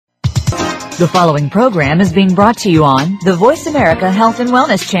The following program is being brought to you on the Voice America Health and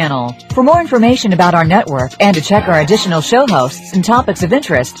Wellness Channel. For more information about our network and to check our additional show hosts and topics of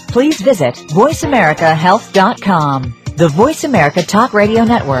interest, please visit voiceamericahealth.com. The Voice America Talk Radio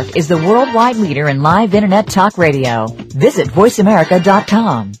Network is the worldwide leader in live Internet talk radio. Visit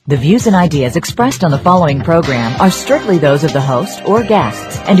voiceamerica.com. The views and ideas expressed on the following program are strictly those of the host or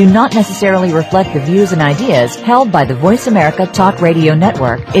guests and do not necessarily reflect the views and ideas held by the Voice America Talk Radio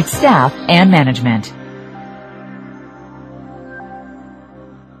Network, its staff, and management.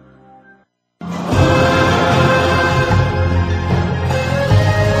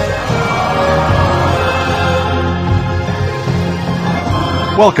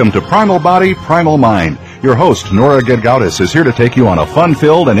 Welcome to Primal Body, Primal Mind. Your host, Nora Gedgaudas, is here to take you on a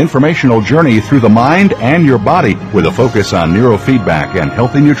fun-filled and informational journey through the mind and your body with a focus on neurofeedback and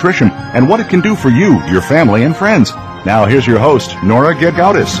healthy nutrition and what it can do for you, your family, and friends. Now, here's your host, Nora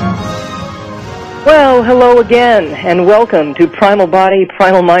Gedgaudas. Well, hello again, and welcome to Primal Body,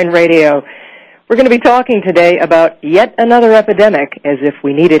 Primal Mind Radio. We're going to be talking today about yet another epidemic, as if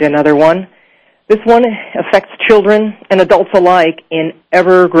we needed another one. This one affects children and adults alike in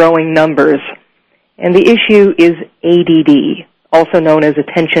ever-growing numbers. And the issue is ADD, also known as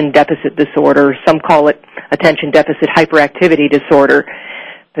attention deficit disorder. Some call it attention deficit hyperactivity disorder.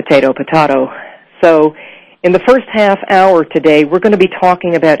 Potato, potato. So in the first half hour today, we're going to be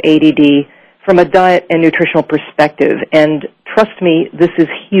talking about ADD from a diet and nutritional perspective. And trust me, this is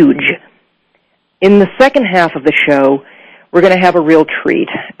huge. In the second half of the show, we're going to have a real treat.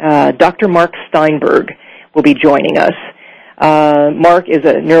 Dr. Mark Steinberg will be joining us. Mark is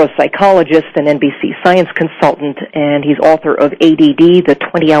a neuropsychologist and NBC science consultant, and he's author of ADD, The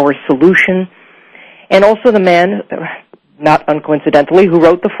 20-Hour Solution, and also the man, not uncoincidentally, who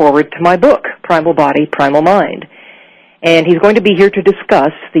wrote the foreword to my book, Primal Body, Primal Mind. And he's going to be here to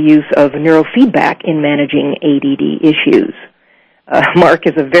discuss the use of neurofeedback in managing ADD issues. Mark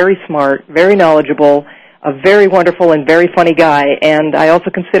is a very smart, very knowledgeable, a very wonderful and very funny guy, and I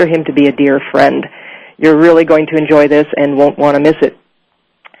also consider him to be a dear friend. You're really going to enjoy this and won't want to miss it.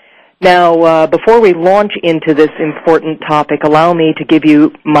 Now, before we launch into this important topic, allow me to give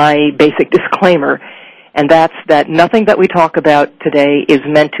you my basic disclaimer, and that's that nothing that we talk about today is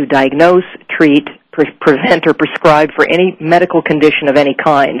meant to diagnose, treat, prevent, or prescribe for any medical condition of any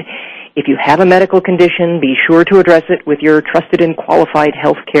kind. If you have a medical condition, be sure to address it with your trusted and qualified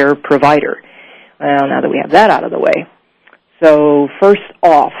healthcare provider. Well, now that we have that out of the way. So first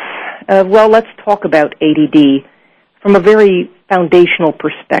off, let's talk about ADD from a very foundational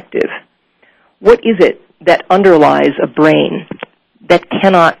perspective. What is it that underlies a brain that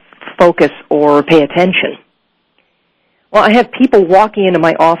cannot focus or pay attention? Well, I have people walking into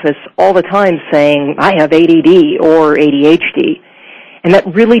my office all the time saying, I have ADD or ADHD, and that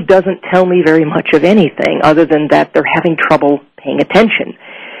really doesn't tell me very much of anything other than that they're having trouble paying attention.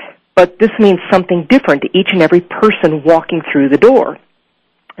 But this means something different to each and every person walking through the door.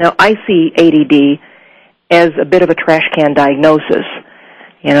 Now, I see ADD as a bit of a trash can diagnosis.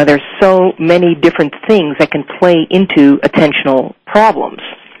 You know, there's so many different things that can play into attentional problems.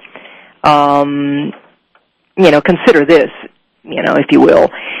 Consider this, if you will.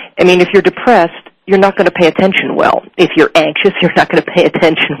 I mean, if you're depressed, you're not going to pay attention well. If you're anxious, you're not going to pay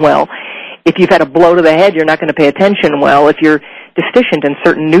attention well. If you've had a blow to the head, you're not going to pay attention well. If you're deficient in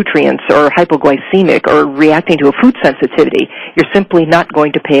certain nutrients or hypoglycemic or reacting to a food sensitivity, you're simply not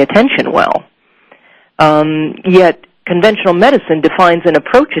going to pay attention well. Yet conventional medicine defines and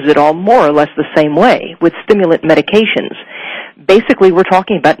approaches it all more or less the same way with stimulant medications. Basically, we're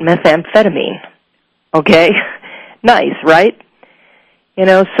talking about methamphetamine. Okay? Nice, right?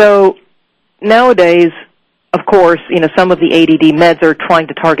 So nowadays, of course, some of the ADD meds are trying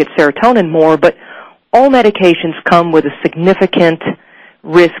to target serotonin more, but all medications come with significant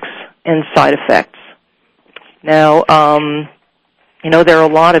risks and side effects. Now, there are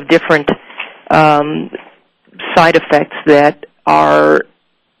a lot of different side effects that are,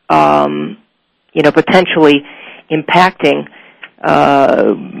 potentially impacting,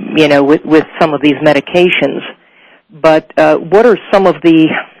 with some of these medications. But what are some of the,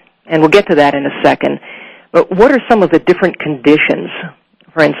 and we'll get to that in a second, but what are some of the different conditions,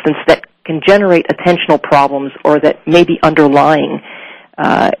 for instance, that can generate attentional problems or that may be underlying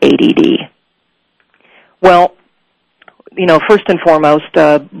ADD? Well, first and foremost,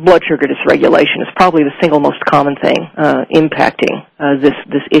 blood sugar dysregulation is probably the single most common thing impacting this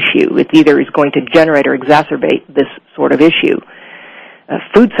issue. It either is going to generate or exacerbate this sort of issue.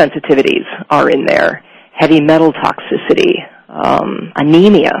 Food sensitivities are in there, heavy metal toxicity,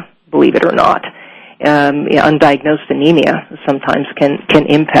 anemia, believe it or not. undiagnosed anemia sometimes can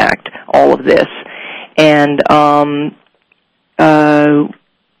impact all of this. And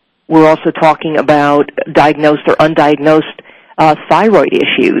we're also talking about diagnosed or undiagnosed thyroid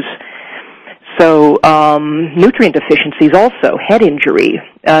issues. So nutrient deficiencies also, head injury.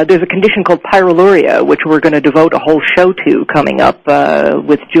 There's a condition called pyroluria, which we're going to devote a whole show to coming up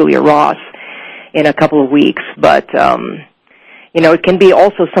with Julia Ross in a couple of weeks. But, it can be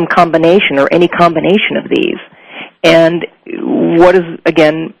also some combination or any combination of these. And what is,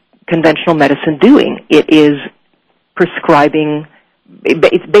 again, conventional medicine doing? It is prescribing,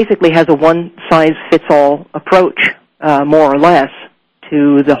 it basically has a one-size-fits-all approach, more or less,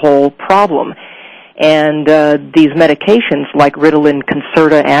 to the whole problem. And these medications like Ritalin,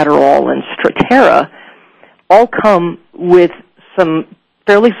 Concerta, Adderall, and Strattera all come with some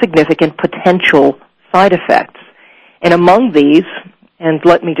fairly significant potential side effects. And among these, and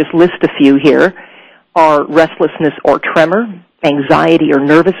let me just list a few here, are restlessness or tremor, anxiety or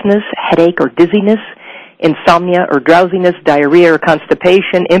nervousness, headache or dizziness, insomnia or drowsiness, diarrhea or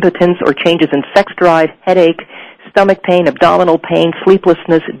constipation, impotence or changes in sex drive, headache, stomach pain, abdominal pain,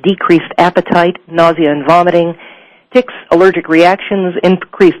 sleeplessness, decreased appetite, nausea and vomiting, tics, allergic reactions,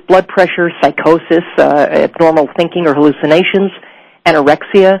 increased blood pressure, psychosis, abnormal thinking or hallucinations,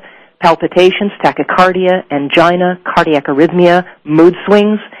 anorexia, palpitations, tachycardia, angina, cardiac arrhythmia, mood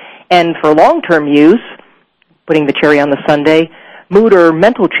swings, and for long-term use, putting the cherry on the sundae, mood or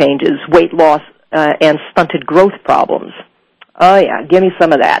mental changes, weight loss, and stunted growth problems. Oh, yeah, give me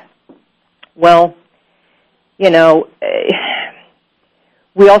some of that. Well,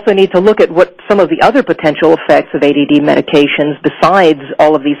 we also need to look at what some of the other potential effects of ADD medications besides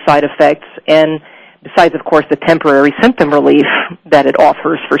all of these side effects and besides, of course, the temporary symptom relief that it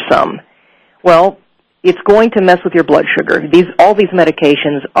offers for some. Well, it's going to mess with your blood sugar. All these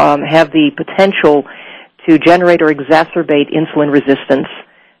medications have the potential to generate or exacerbate insulin resistance,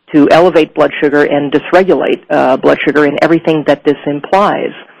 to elevate blood sugar and dysregulate blood sugar and everything that this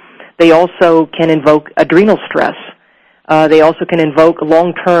implies. They also can invoke adrenal stress. They also can invoke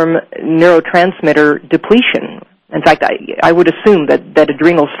long-term neurotransmitter depletion. In fact, I would assume that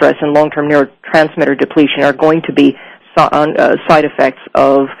adrenal stress and long-term neurotransmitter depletion are going to be side effects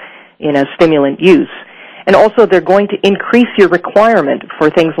of stimulant use. And also they're going to increase your requirement for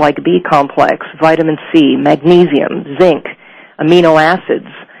things like B complex, vitamin C, magnesium, zinc, amino acids,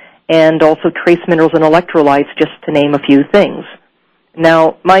 and also trace minerals and electrolytes, just to name a few things.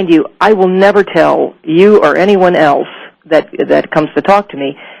 Now, mind you, I will never tell you or anyone else that comes to talk to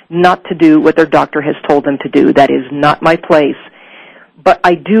me not to do what their doctor has told them to do. That is not my place. But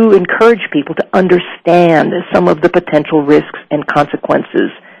I do encourage people to understand some of the potential risks and consequences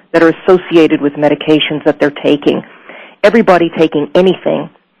that are associated with medications that they're taking. Everybody taking anything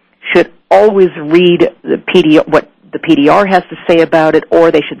should always read what the PDR has to say about it,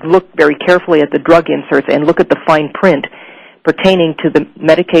 or they should look very carefully at the drug inserts and look at the fine print pertaining to the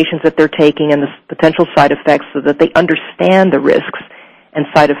medications that they're taking and the potential side effects so that they understand the risks and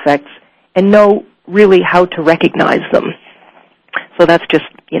side effects and know really how to recognize them. So that's just,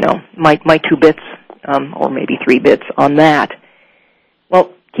 my 2 bits, or maybe 3 bits on that.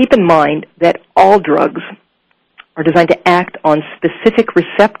 Well, keep in mind that all drugs are designed to act on specific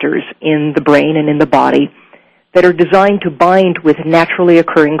receptors in the brain and in the body that are designed to bind with naturally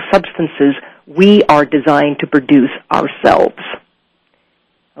occurring substances we are designed to produce ourselves.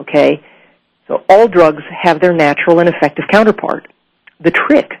 Okay? So all drugs have their natural and effective counterpart. The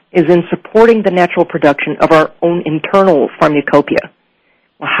trick is in supporting the natural production of our own internal pharmacopoeia.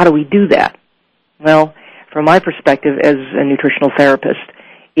 Well, how do we do that? Well, from my perspective as a nutritional therapist,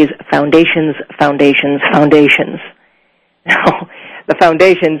 is foundations, foundations, foundations. Now, the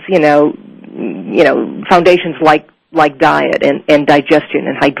foundations, foundations like diet and digestion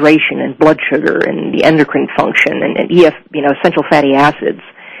and hydration and blood sugar and the endocrine function and essential fatty acids.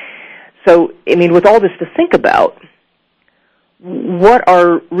 So, with all this to think about, what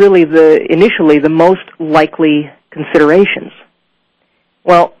are really initially the most likely considerations?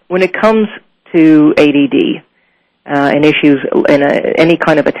 Well, when it comes to ADD and issues, any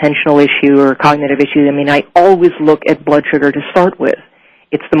kind of attentional issue or cognitive issue, I always look at blood sugar to start with.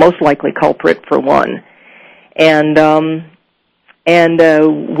 It's the most likely culprit, for one. And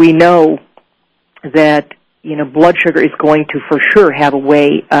we know that, blood sugar is going to for sure have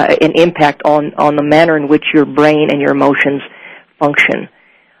an impact on the manner in which your brain and your emotions function.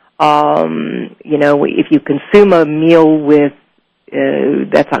 If you consume a meal with,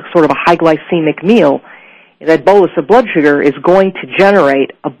 that's sort of a high glycemic meal, that bolus of blood sugar is going to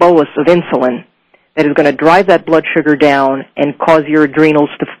generate a bolus of insulin that is going to drive that blood sugar down and cause your adrenals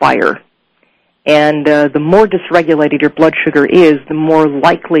to fire. And the more dysregulated your blood sugar is, the more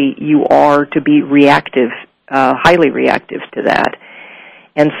likely you are to be reactive, highly reactive to that.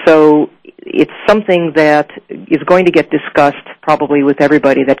 And so it's something that is going to get discussed probably with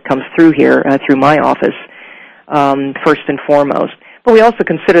everybody that comes through here, through my office, first and foremost. But we also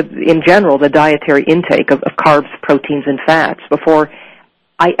consider, in general, the dietary intake of carbs, proteins, and fats before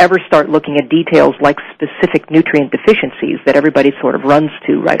I ever start looking at details like specific nutrient deficiencies that everybody sort of runs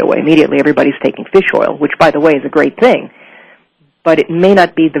to right away. Immediately, everybody's taking fish oil, which, by the way, is a great thing. But it may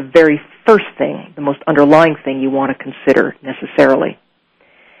not be the very first thing, the most underlying thing you want to consider necessarily.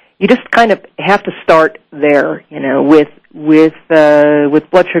 You just kind of have to start there, with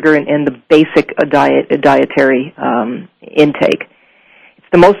blood sugar and the basic dietary intake. It's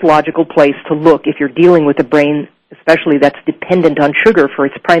the most logical place to look if you're dealing with a brain, especially that's dependent on sugar for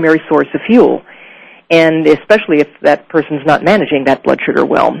its primary source of fuel, and especially if that person's not managing that blood sugar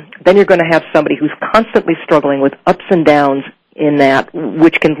well. Then you're going to have somebody who's constantly struggling with ups and downs in that,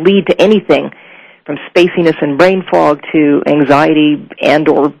 which can lead to anything from spaciness and brain fog to anxiety and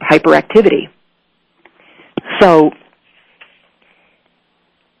or hyperactivity. So,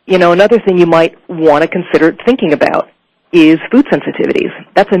 another thing you might want to consider thinking about is food sensitivities.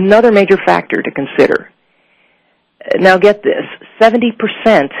 That's another major factor to consider. Now get this,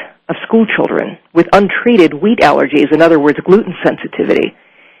 70% of school children with untreated wheat allergies, in other words, gluten sensitivity,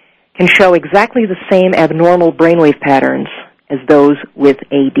 can show exactly the same abnormal brainwave patterns as those with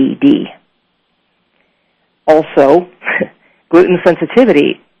ADD. Also, gluten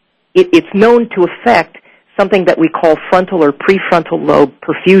sensitivity, it's known to affect something that we call frontal or prefrontal lobe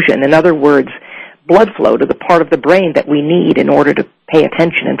perfusion. In other words, blood flow to the part of the brain that we need in order to pay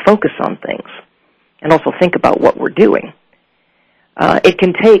attention and focus on things, and also think about what we're doing. It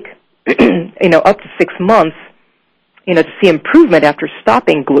can take, up to 6 months, to see improvement after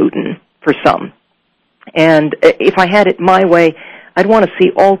stopping gluten for some. And if I had it my way, I'd want to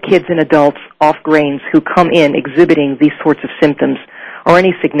see all kids and adults off grains who come in exhibiting these sorts of symptoms or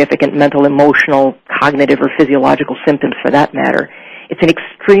any significant mental, emotional, cognitive, or physiological symptoms for that matter. It's an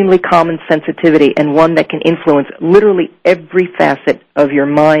extremely common sensitivity and one that can influence literally every facet of your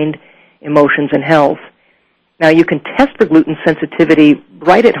mind, emotions, and health. Now, you can test for gluten sensitivity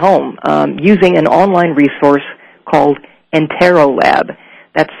right at home using an online resource called Enterolab.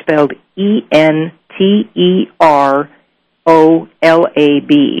 That's spelled ENTEROLAB.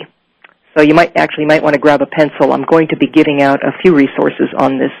 So you might want to grab a pencil. I'm going to be giving out a few resources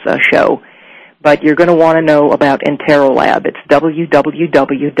on this show, but you're going to want to know about Enterolab. It's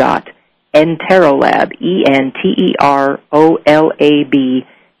www.enterolab,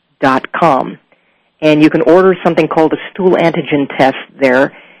 ENTEROLAB.com. And you can order something called a stool antigen test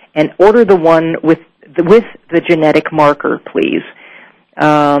there, and order the one with the genetic marker, please.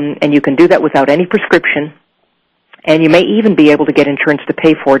 And you can do that without any prescription. And you may even be able to get insurance to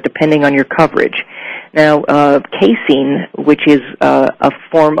pay for it depending on your coverage. Now, casein, which is a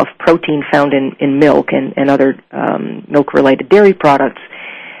form of protein found in milk and other milk-related dairy products,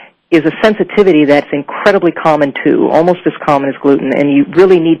 is a sensitivity that's incredibly common too, almost as common as gluten, and you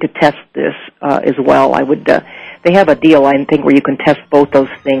really need to test this as well. They have a deal, I think, where you can test both those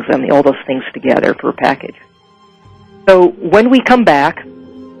things, all those things together for a package. So when we come back,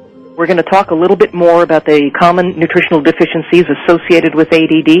 we're going to talk a little bit more about the common nutritional deficiencies associated with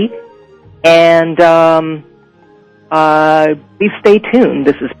ADD, and please stay tuned.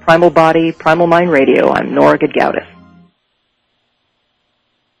 This is Primal Body, Primal Mind Radio. I'm Nora Gedgaudas.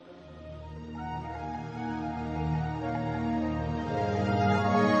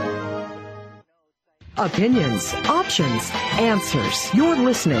 Opinions, options, answers. You're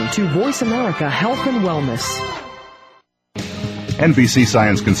listening to Voice America Health and Wellness. NBC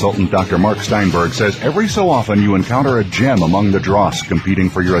science consultant Dr. Mark Steinberg says every so often you encounter a gem among the dross competing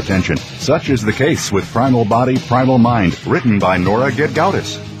for your attention. Such is the case with Primal Body, Primal Mind, written by Nora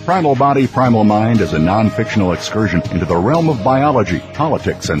Gedgaudas. Primal Body, Primal Mind is a non-fictional excursion into the realm of biology,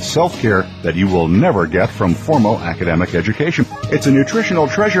 politics, and self-care that you will never get from formal academic education. It's a nutritional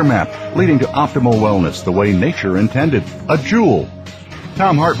treasure map leading to optimal wellness the way nature intended. A jewel.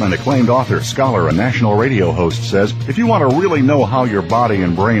 Tom Hartman, acclaimed author, scholar, and national radio host, says, if you want to really know how your body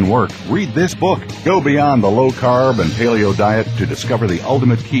and brain work, read this book. Go beyond the low-carb and paleo diet to discover the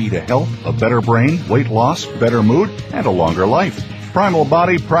ultimate key to health, a better brain, weight loss, better mood, and a longer life. Primal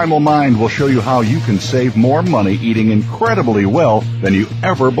Body, Primal Mind will show you how you can save more money eating incredibly well than you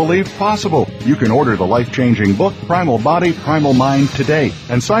ever believed possible. You can order the life-changing book, Primal Body, Primal Mind, today.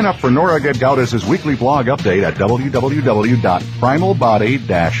 And sign up for Nora Gedgaudas' weekly blog update at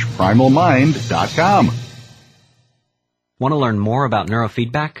www.primalbody-primalmind.com. Want to learn more about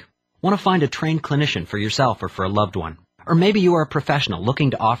neurofeedback? Want to find a trained clinician for yourself or for a loved one? Or maybe you are a professional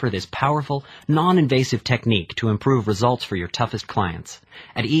looking to offer this powerful, non-invasive technique to improve results for your toughest clients.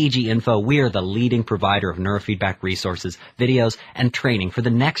 At EEG Info, we are the leading provider of neurofeedback resources, videos, and training for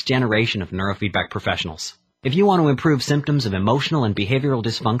the next generation of neurofeedback professionals. If you want to improve symptoms of emotional and behavioral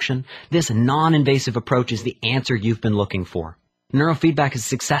dysfunction, this non-invasive approach is the answer you've been looking for. Neurofeedback is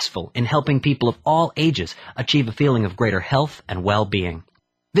successful in helping people of all ages achieve a feeling of greater health and well-being.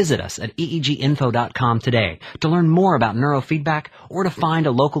 Visit us at eeginfo.com today to learn more about neurofeedback or to find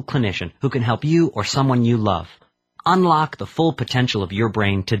a local clinician who can help you or someone you love. Unlock the full potential of your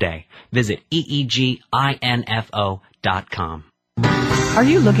brain today. Visit eeginfo.com. Are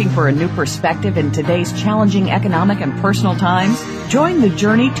you looking for a new perspective in today's challenging economic and personal times? Join the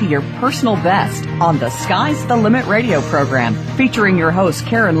journey to your personal best on the Sky's the Limit radio program, featuring your hosts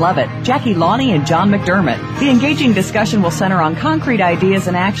Karen Lovett, Jackie Lonnie, and John McDermott. The engaging discussion will center on concrete ideas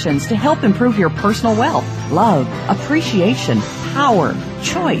and actions to help improve your personal wealth, love, appreciation, power,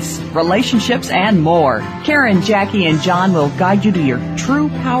 choice, relationships, and more. Karen, Jackie, and John will guide you to your true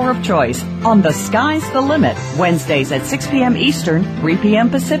power of choice on The Sky's the Limit, Wednesdays at 6 p.m. Eastern, 3 p.m.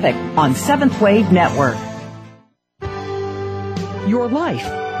 Pacific on 7th Wave Network. Your life,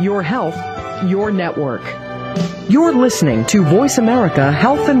 your health, your network. You're listening to Voice America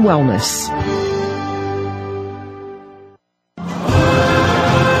Health and Wellness.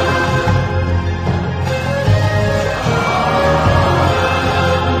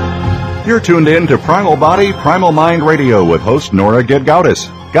 You're tuned in to Primal Body, Primal Mind Radio with host Nora Gedgaudas.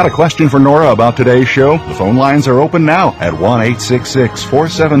 Got a question for Nora about today's show? The phone lines are open now at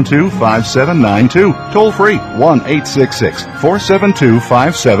 1-866-472-5792. Toll free,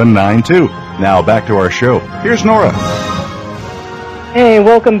 1-866-472-5792. Now back to our show. Here's Nora. Hey,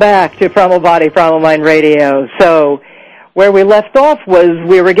 welcome back to Primal Body, Primal Mind Radio. So, where we left off was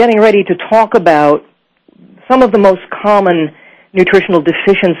we were getting ready to talk about some of the most common nutritional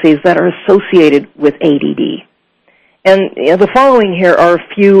deficiencies that are associated with ADD. And the following here are a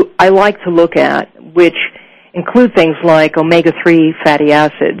few I like to look at, which include things like omega-3 fatty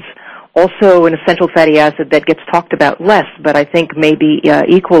acids, also an essential fatty acid that gets talked about less, but I think may be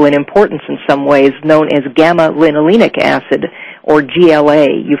equal in importance in some ways, known as gamma-linolenic acid, or GLA.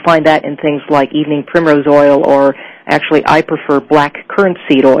 You find that in things like evening primrose oil, or actually I prefer black currant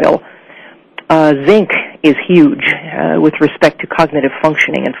seed oil. Zinc is huge with respect to cognitive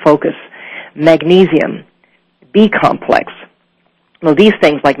functioning and focus. Magnesium, B-complex. Well, these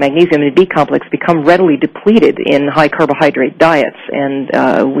things like magnesium and B-complex become readily depleted in high-carbohydrate diets, and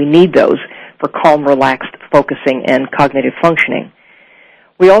we need those for calm, relaxed focusing and cognitive functioning.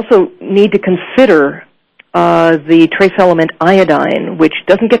 We also need to consider the trace element iodine, which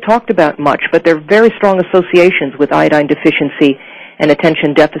doesn't get talked about much, but there are very strong associations with iodine deficiency and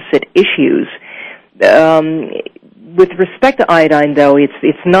attention deficit issues. With respect to iodine, though,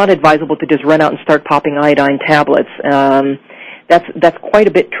 it's not advisable to just run out and start popping iodine tablets. That's quite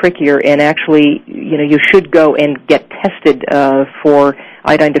a bit trickier, and actually, you should go and get tested for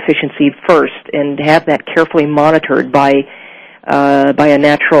iodine deficiency first, and have that carefully monitored by a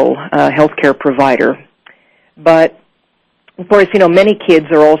natural healthcare provider. But of course, many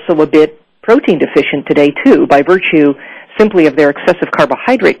kids are also a bit protein deficient today too, by virtue simply of their excessive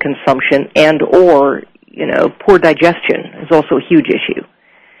carbohydrate consumption and or poor digestion is also a huge issue.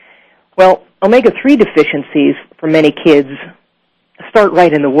 Well, omega-3 deficiencies for many kids start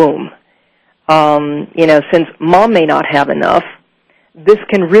right in the womb. Since mom may not have enough, this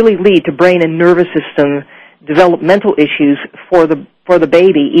can really lead to brain and nervous system developmental issues for the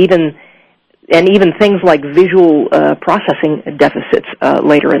baby, even things like visual processing deficits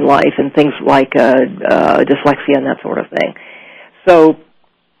later in life, and things like dyslexia and that sort of thing. So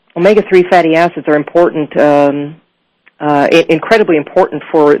omega-3 fatty acids are important, incredibly important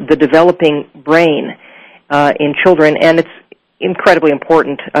for the developing brain in children, and it's incredibly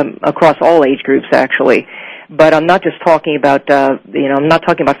important across all age groups, actually. But I'm not just talking about, I'm not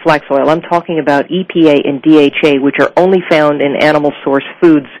talking about flax oil. I'm talking about EPA and DHA, which are only found in animal source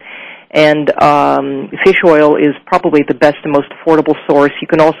foods. And fish oil is probably the best and most affordable source. You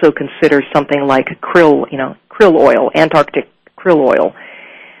can also consider something like krill oil, Antarctic krill oil.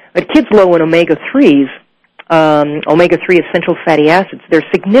 But kids low in omega-3s, omega-3 essential fatty acids, they're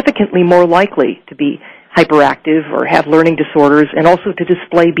significantly more likely to be hyperactive or have learning disorders, and also to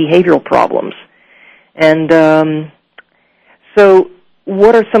display behavioral problems. And so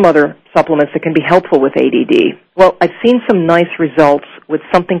what are some other supplements that can be helpful with ADD? Well, I've seen some nice results with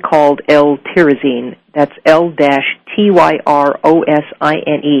something called L-tyrosine. That's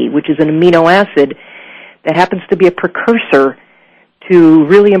L-tyrosine, which is an amino acid that happens to be a precursor to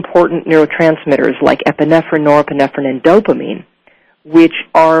really important neurotransmitters like epinephrine, norepinephrine, and dopamine, which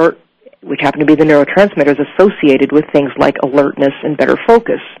happen to be the neurotransmitters associated with things like alertness and better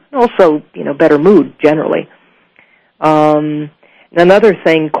focus, also, better mood generally. Another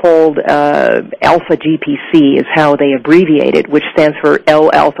thing called alpha GPC is how they abbreviate it, which stands for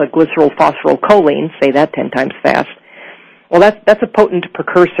L-alpha glycerylphosphorylcholine. Say that 10 times fast. Well, that's a potent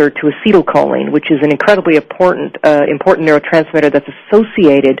precursor to acetylcholine, which is an incredibly important neurotransmitter that's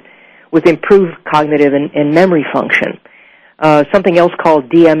associated with improved cognitive and memory function. Something else called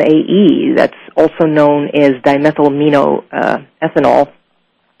DMAE, that's also known as dimethylaminoethanol,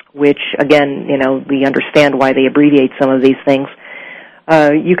 which, again, we understand why they abbreviate some of these things.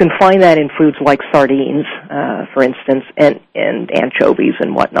 You can find that in foods like sardines, for instance, and anchovies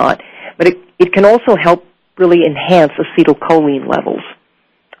and whatnot. But it can also help really enhance acetylcholine levels.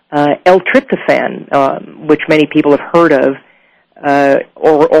 L-tryptophan, which many people have heard of,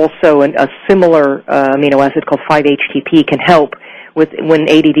 or also a similar amino acid called 5-HTP, can help with when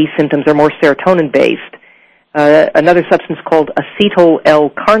ADD symptoms are more serotonin-based. Another substance called acetyl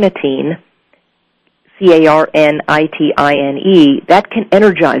L-carnitine, C-A-R-N-I-T-I-N-E, that can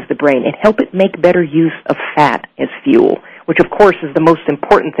energize the brain and help it make better use of fat as fuel, which, of course, is the most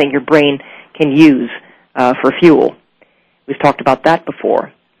important thing your brain can use for fuel. We've talked about that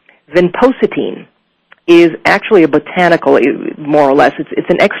before. Vinpocetine is actually a botanical, more or less. It's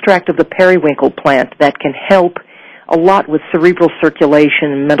an extract of the periwinkle plant that can help a lot with cerebral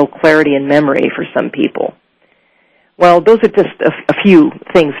circulation, mental clarity, and memory for some people. Well, those are just a few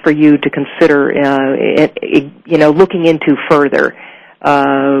things for you to consider, looking into further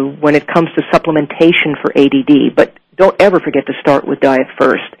when it comes to supplementation for ADD. But don't ever forget to start with diet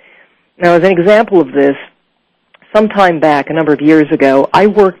first. Now, as an example of this, sometime back, a number of years ago, I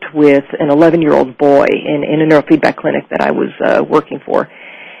worked with an 11-year-old boy in a neurofeedback clinic that I was working for.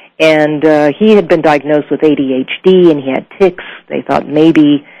 And he had been diagnosed with ADHD, and he had tics. They thought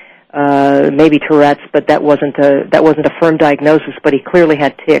maybe Tourette's, but that wasn't a firm diagnosis, but he clearly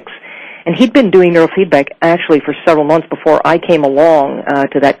had tics. And he'd been doing neurofeedback actually for several months before I came along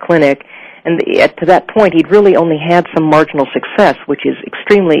to that clinic. And to that point, he'd really only had some marginal success, which is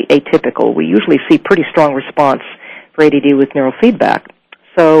extremely atypical. We usually see pretty strong response for ADD with neurofeedback.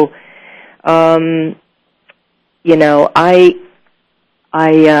 So,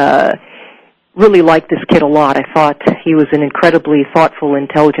 I really liked this kid a lot. I thought he was an incredibly thoughtful,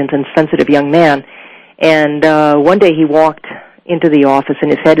 intelligent, and sensitive young man. And one day he walked into the office,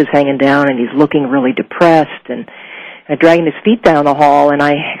 and his head is hanging down, and he's looking really depressed, and dragging his feet down the hall. And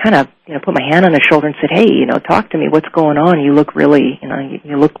I kind of, put my hand on his shoulder and said, "Hey, talk to me. What's going on? You look really,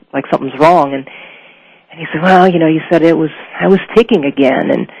 you look like something's wrong." And he said, "Well, you said I was ticking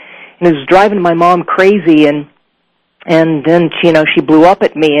again, and it was driving my mom crazy, and then she blew up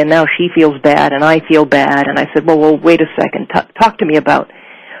at me, and now she feels bad, and I feel bad." And I said, well, wait a second. Talk to me about,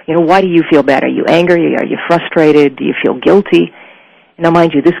 why do you feel bad? Are you angry? Are you frustrated? Do you feel guilty? Now,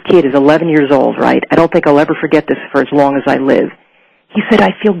 mind you, this kid is 11 years old, right? I don't think I'll ever forget this for as long as I live. He said,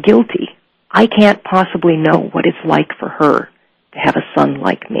 "I feel guilty. I can't possibly know what it's like for her to have a son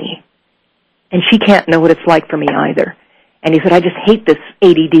like me. And she can't know what it's like for me either." And he said, "I just hate this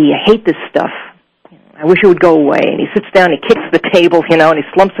ADD. I hate this stuff. I wish it would go away." And he sits down, he kicks the table, and he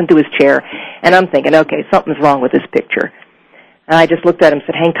slumps into his chair. And I'm thinking, okay, something's wrong with this picture. And I just looked at him and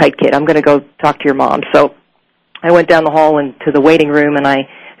said, "Hang tight, kid. I'm going to go talk to your mom." So I went down the hall into the waiting room, and I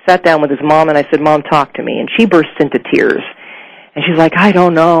sat down with his mom, and I said, "Mom, talk to me." And she burst into tears. And she's like, "I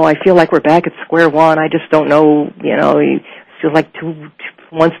don't know. I feel like we're back at square one. I just don't know. It feels like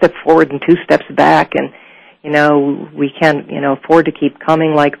one step forward and two steps back. And, we can't, afford to keep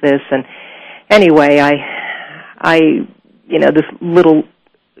coming like this." And anyway, I this little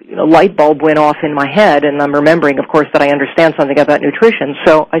light bulb went off in my head, and I'm remembering, of course, that I understand something about nutrition.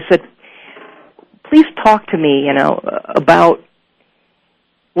 So I said, "Please talk to me, about,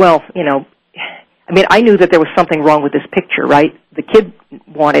 I knew that there was something wrong with this picture, right? The kid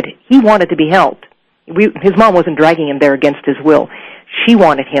wanted to be helped. His mom wasn't dragging him there against his will. She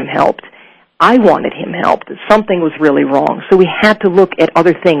wanted him helped. I wanted him helped. Something was really wrong. So we had to look at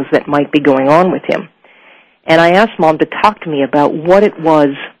other things that might be going on with him." And I asked Mom to talk to me about what it was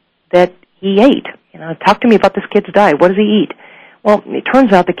that he ate. Talk to me about this kid's diet. What does he eat? Well, it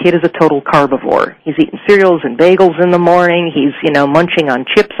turns out the kid is a total carbivore. He's eating cereals and bagels in the morning. He's, munching on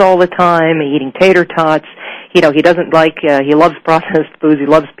chips all the time, eating tater tots. He doesn't like, he loves processed foods. He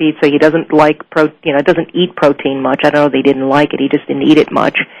loves pizza. He doesn't like, doesn't eat protein much. I don't know if he didn't like it. He just didn't eat it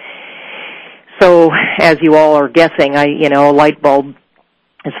much. So, as you all are guessing, a light bulb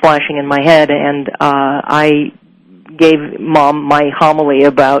is flashing in my head, and I gave Mom my homily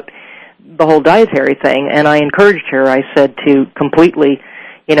about the whole dietary thing, and I encouraged her. I said to completely,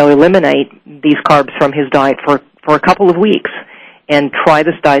 eliminate these carbs from his diet for a couple of weeks and try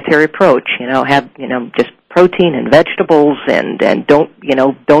this dietary approach. Have just protein and vegetables, and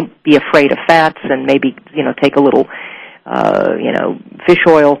don't be afraid of fats, and maybe take a little fish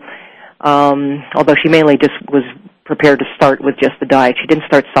oil. Although she mainly just was prepared to start with just the diet. She didn't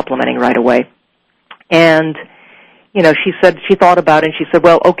start supplementing right away. And she said she thought about it, and she said,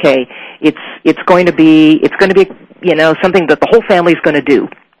 "Well, okay, it's going to be something that the whole family's going to do.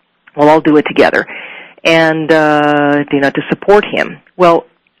 We'll all do it together, and to support him." Well,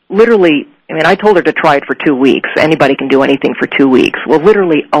 literally, I told her to try it for 2 weeks. Anybody can do anything for 2 weeks. Well,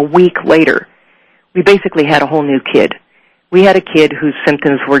 literally a week later, we basically had a whole new kid. We had a kid whose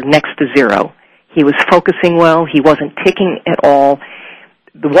symptoms were next to zero. He was focusing well. He wasn't ticking at all.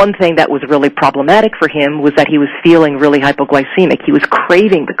 The one thing that was really problematic for him was that he was feeling really hypoglycemic. He was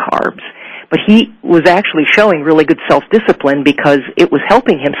craving the carbs, but he was actually showing really good self-discipline because it was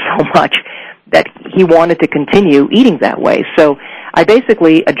helping him so much that he wanted to continue eating that way. So I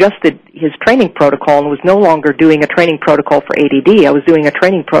basically adjusted his training protocol and was no longer doing a training protocol for ADD. I was doing a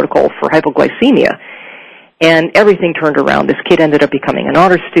training protocol for hypoglycemia. And everything turned around. This kid ended up becoming an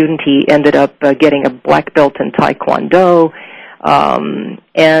honor student. He ended up getting a black belt in Taekwondo.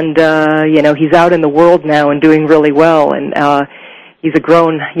 He's out in the world now and doing really well. And he's a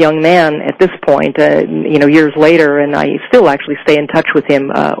grown young man at this point, years later, and I still actually stay in touch with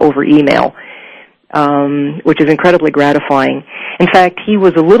him over email, which is incredibly gratifying. In fact, he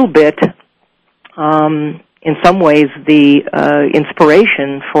was a little bit, in some ways, the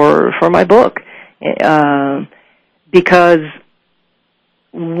inspiration for my book. Because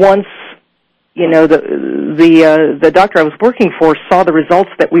once, the doctor I was working for saw the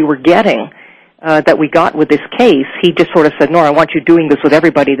results that we were getting, that we got with this case, he just sort of said, "Nora, I want you doing this with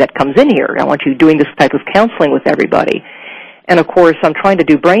everybody that comes in here. I want you doing this type of counseling with everybody." And of course, I'm trying to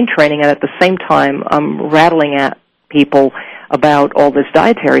do brain training, and at the same time, I'm rattling at people about all this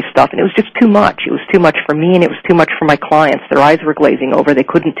dietary stuff, and it was just too much. It was too much for me, and it was too much for my clients. Their eyes were glazing over. They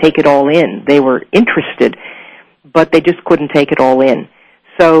couldn't take it all in. They were interested, but they just couldn't take it all in.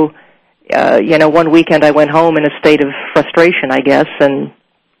 So, one weekend I went home in a state of frustration, I guess, and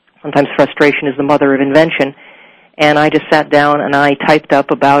sometimes frustration is the mother of invention, and I just sat down and I typed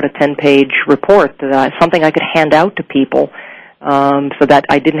up about a 10-page report, something I could hand out to people, so that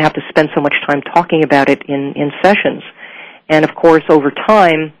I didn't have to spend so much time talking about it in sessions. And, of course, over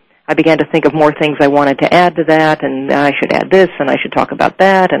time, I began to think of more things I wanted to add to that, and I should add this, and I should talk about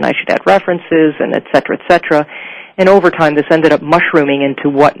that, and I should add references, and et cetera, et cetera. And over time, this ended up mushrooming into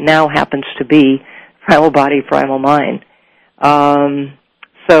what now happens to be Primal Body, Primal Mind.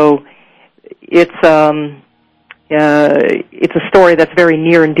 So it's a story that's very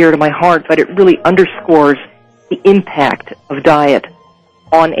near and dear to my heart, but it really underscores the impact of diet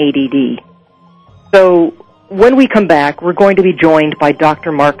on ADD. So when we come back, we're going to be joined by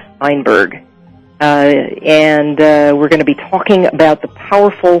Dr. Mark Steinberg, and we're going to be talking about the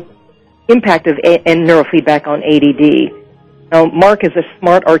powerful impact of neurofeedback on ADD. Now, Mark is a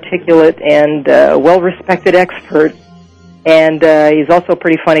smart, articulate, and well-respected expert, and he's also a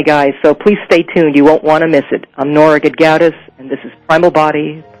pretty funny guy, so please stay tuned. You won't want to miss it. I'm Nora Gedgaudas, and this is Primal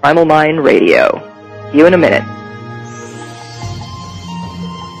Body, Primal Mind Radio. See you in a minute.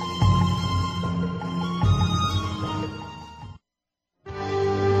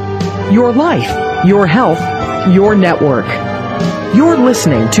 Your life, your health, your network. You're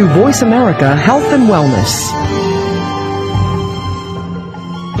listening to Voice America Health and Wellness.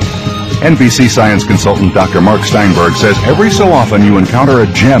 NBC science consultant Dr. Mark Steinberg says every so often you encounter a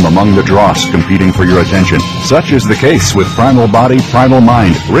gem among the dross competing for your attention. Such is the case with Primal Body, Primal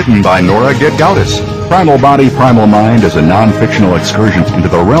Mind, written by Nora Gedgaudas. Primal Body, Primal Mind is a non-fictional excursion into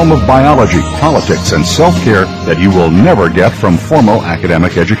the realm of biology, politics, and self-care that you will never get from formal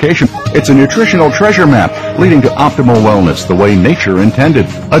academic education. It's a nutritional treasure map leading to optimal wellness the way nature intended.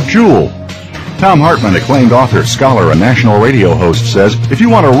 A jewel. Tom Hartman, acclaimed author, scholar, and national radio host, says, if you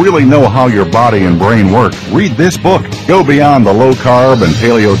want to really know how your body and brain work, read this book. Go beyond the low-carb and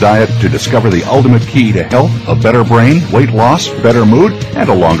paleo diet to discover the ultimate key to health, a better brain, weight loss, better mood, and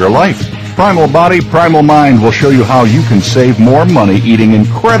a longer life. Primal Body, Primal Mind will show you how you can save more money eating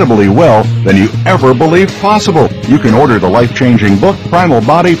incredibly well than you ever believed possible. You can order the life-changing book, Primal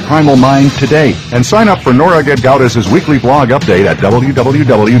Body, Primal Mind, today. And sign up for Nora Gedgaudas' weekly blog update at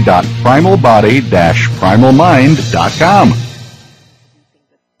www.primalbody-primalmind.com.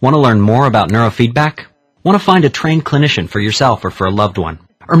 Want to learn more about neurofeedback? Want to find a trained clinician for yourself or for a loved one?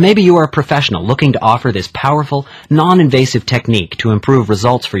 Or maybe you are a professional looking to offer this powerful, non-invasive technique to improve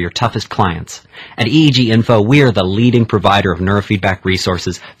results for your toughest clients. At EEG Info, we are the leading provider of neurofeedback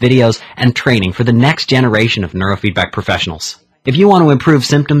resources, videos, and training for the next generation of neurofeedback professionals. If you want to improve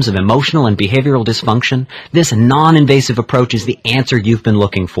symptoms of emotional and behavioral dysfunction, this non-invasive approach is the answer you've been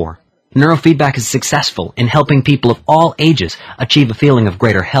looking for. Neurofeedback is successful in helping people of all ages achieve a feeling of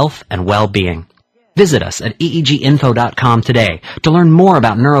greater health and well-being. Visit us at eeginfo.com today to learn more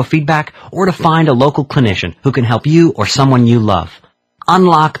about neurofeedback or to find a local clinician who can help you or someone you love.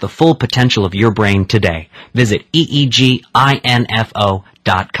 Unlock the full potential of your brain today. Visit eeginfo.com.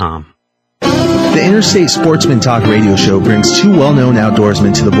 The Interstate Sportsman Talk radio show brings two well-known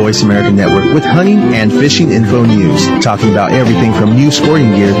outdoorsmen to the Voice America Network with hunting and fishing info news, talking about everything from new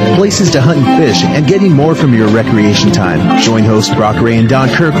sporting gear, places to hunt and fish, and getting more from your recreation time. Join hosts Brock Ray and Don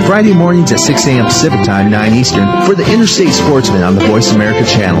Kirk Friday mornings at 6 a.m. Pacific Time, 9 Eastern, for the Interstate Sportsman on the Voice America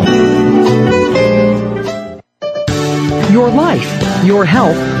channel. Your life, your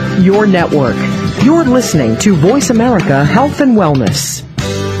health, your network. You're listening to Voice America Health and Wellness.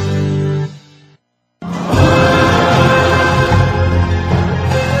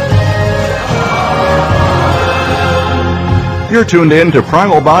 You're tuned in to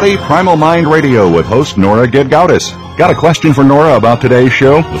Primal Body, Primal Mind Radio with host Nora Gedgaudas. Got a question for Nora about today's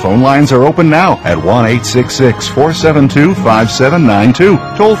show? The phone lines are open now at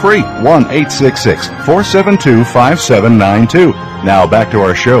 1-866-472-5792. Toll free, 1-866-472-5792. Now back to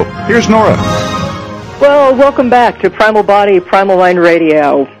our show. Here's Nora. Well, welcome back to Primal Body, Primal Mind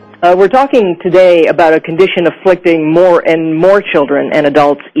Radio. We're talking today about a condition afflicting more and more children and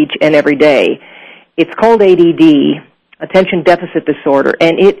adults each and every day. It's called ADD, Attention Deficit Disorder,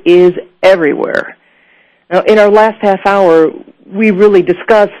 and it is everywhere. Now, in our last half hour, we really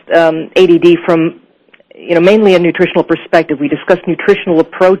discussed ADD from, mainly a nutritional perspective. We discussed nutritional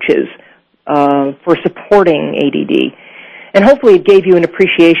approaches for supporting ADD, and hopefully it gave you an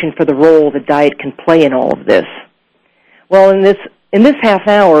appreciation for the role that diet can play in all of this. Well, in this half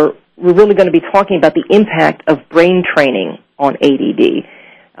hour, we're really going to be talking about the impact of brain training on ADD.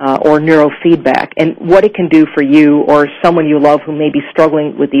 Or neurofeedback, and what it can do for you or someone you love who may be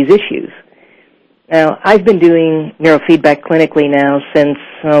struggling with these issues. Now, I've been doing neurofeedback clinically now since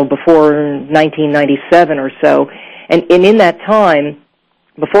before 1997 or so, and in that time,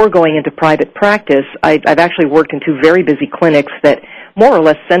 before going into private practice, I've actually worked in two very busy clinics that more or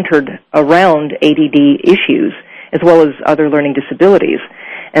less centered around ADD issues, as well as other learning disabilities.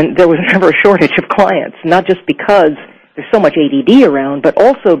 And there was never a shortage of clients, not just because there's so much ADD around, but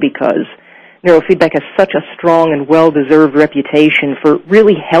also because neurofeedback has such a strong and well-deserved reputation for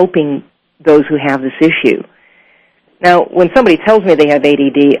really helping those who have this issue. Now, when somebody tells me they have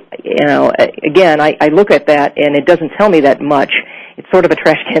ADD, again, I look at that and it doesn't tell me that much. It's sort of a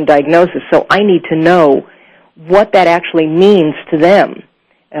trash can diagnosis, so I need to know what that actually means to them.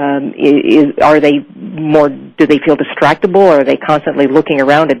 Do they feel distractible, or are they constantly looking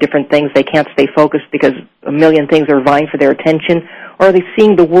around at different things? They can't stay focused because a million things are vying for their attention, or are they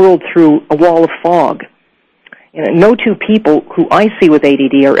seeing the world through a wall of fog? No two people who I see with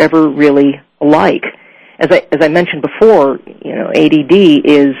ADD are ever really alike. As I mentioned before, ADD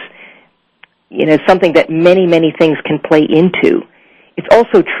is something that many things can play into. It's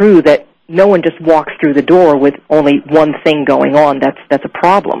also true that no one just walks through the door with only one thing going on. That's a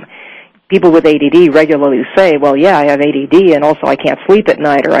problem. People with ADD regularly say, well, yeah, I have ADD, and also I can't sleep at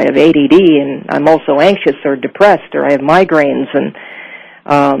night, or I have ADD, and I'm also anxious or depressed, or I have migraines, and,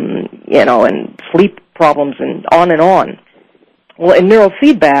 and sleep problems, and on and on. Well, in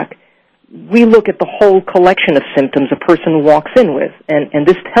neurofeedback, we look at the whole collection of symptoms a person walks in with, and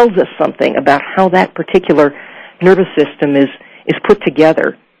this tells us something about how that particular nervous system is put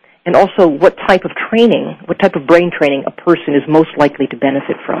together, and also what type of brain training a person is most likely to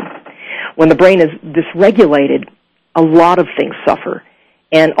benefit from. When the brain is dysregulated, a lot of things suffer,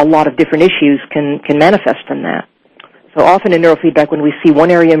 and a lot of different issues can manifest from that. So often in neurofeedback, when we see one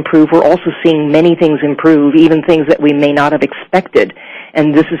area improve, we're also seeing many things improve, even things that we may not have expected.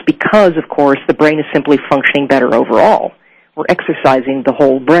 And this is because, of course, the brain is simply functioning better overall. We're exercising the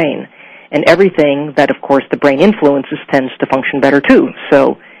whole brain. And everything that, of course, the brain influences tends to function better too.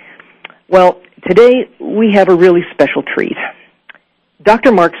 So, well, today we have a really special treat.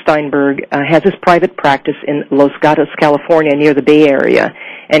 Dr. Mark Steinberg has his private practice in Los Gatos, California, near the Bay Area,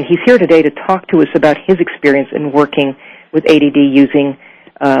 and he's here today to talk to us about his experience in working with ADD using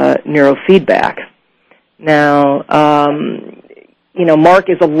neurofeedback. Now, Mark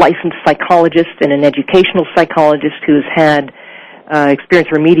is a licensed psychologist and an educational psychologist who's had experience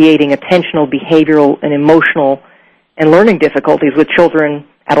remediating attentional, behavioral, and emotional and learning difficulties with children,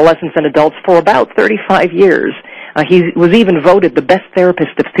 adolescents and adults for about 35 years. He was even voted the best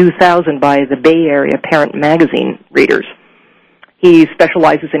therapist of 2000 by the Bay Area Parent Magazine readers. He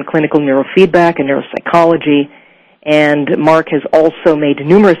specializes in clinical neurofeedback and neuropsychology, and Mark has also made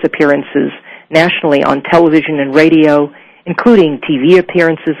numerous appearances nationally on television and radio, including TV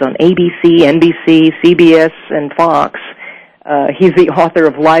appearances on ABC, NBC, CBS, and Fox. He's the author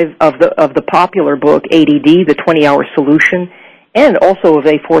of the popular book ADD, The 20-Hour Solution, and also of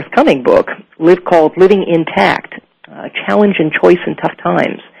a forthcoming book called Living Intact, Challenge and Choice in Tough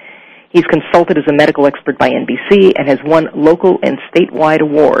Times. He's consulted as a medical expert by NBC and has won local and statewide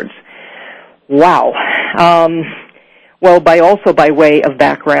awards. Wow. Well, by way of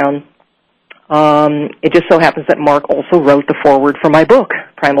background, it just so happens that Mark also wrote the foreword for my book,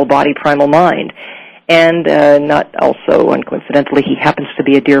 Primal Body, Primal Mind. And not also uncoincidentally, he happens to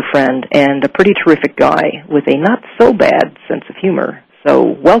be a dear friend and a pretty terrific guy with a not-so-bad sense of humor. So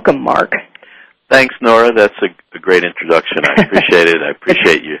welcome, Mark. Thanks, Nora. That's a great introduction. I appreciate it. I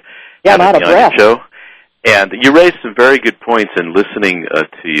appreciate you I'm out of breath. Show. And you raised some very good points, and listening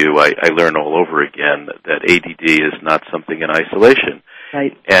to you, I learn all over again that ADD is not something in isolation.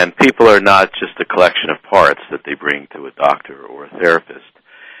 Right. And people are not just a collection of parts that they bring to a doctor or a therapist.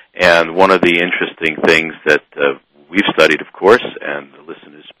 And one of the interesting things that we've studied, of course, and the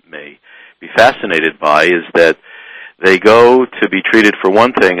listeners may be fascinated by, is that they go to be treated for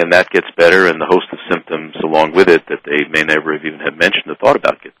one thing, and that gets better, and the host of symptoms along with it that they may never have even have mentioned or thought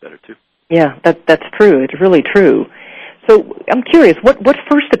about gets better, too. Yeah, that's true. It's really true. So I'm curious, what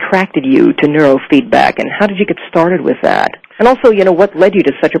first attracted you to neurofeedback, and how did you get started with that? And also, what led you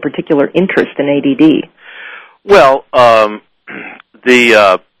to such a particular interest in ADD? Well,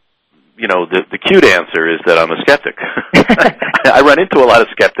 the cute answer is that I'm a skeptic. I run into a lot of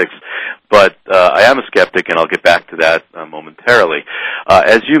skeptics, but I am a skeptic, and I'll get back to that momentarily.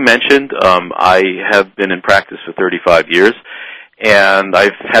 As you mentioned, I have been in practice for 35 years, and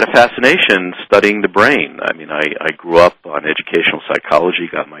I've had a fascination studying the brain. I mean, I grew up on educational psychology,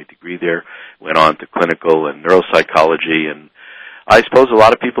 got my degree there, went on to clinical and neuropsychology, and I suppose a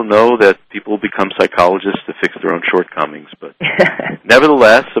lot of people know that people become psychologists to fix their own shortcomings, but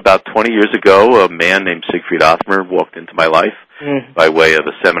nevertheless, about 20 years ago, a man named Siegfried Othmer walked into my life by way of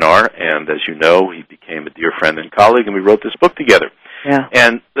a seminar, and as you know, he became a dear friend and colleague, and we wrote this book together. Yeah.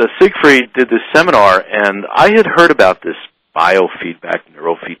 And Siegfried did this seminar, and I had heard about this biofeedback,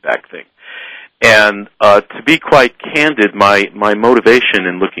 neurofeedback thing. And to be quite candid, my motivation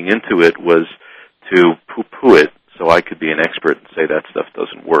in looking into it was to poo-poo it, so I could be an expert and say that stuff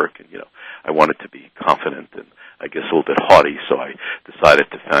doesn't work. And, I wanted to be confident and I guess a little bit haughty, so I decided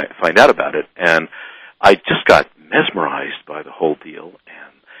to find out about it. And I just got mesmerized by the whole deal,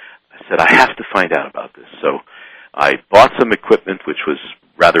 and I said, I have to find out about this. So I bought some equipment, which was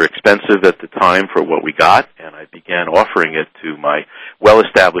rather expensive at the time for what we got, and I began offering it to my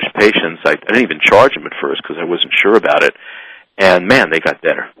well-established patients. I didn't even charge them at first because I wasn't sure about it. And, man, they got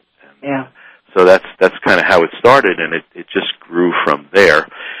better. Yeah. So that's kind of how it started, and it just grew from there.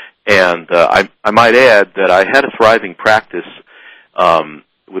 And I might add that I had a thriving practice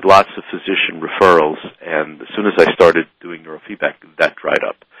with lots of physician referrals, and as soon as I started doing neurofeedback, that dried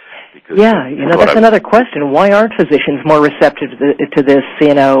up. Because that's another question. Why aren't physicians more receptive to this,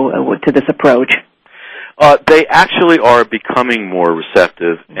 to this approach? They actually are becoming more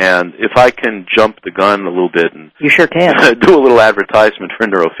receptive, and if I can jump the gun a little bit and you sure can do a little advertisement for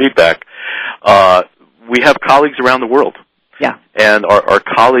neurofeedback, we have colleagues around the world. Yeah. And our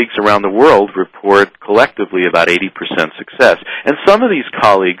colleagues around the world report collectively about 80% success. And some of these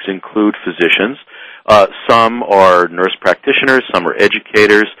colleagues include physicians. Some are nurse practitioners, some are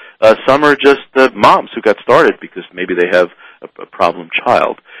educators, some are just moms who got started because maybe they have a problem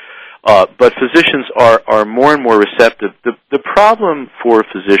child. But physicians are more and more receptive. The problem for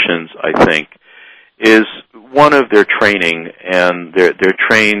physicians, I think, is one of their training, and they're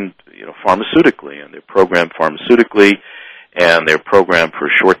trained, pharmaceutically, and they're programmed pharmaceutically, and they're programmed for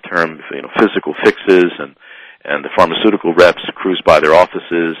short-term, physical fixes, and the pharmaceutical reps cruise by their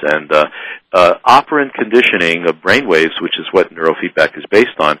offices, and operant conditioning of brainwaves, which is what neurofeedback is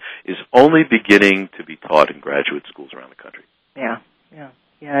based on, is only beginning to be taught in graduate schools around the country. Yeah.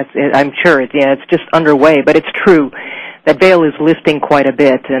 I'm sure it's just underway, but it's true that bail is lifting quite a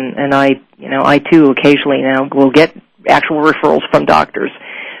bit, and I too occasionally now will get actual referrals from doctors.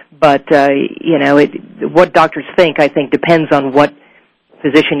 But what doctors think, I think, depends on what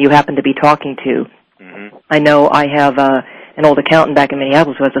physician you happen to be talking to. Mm-hmm. I know I have an old accountant back in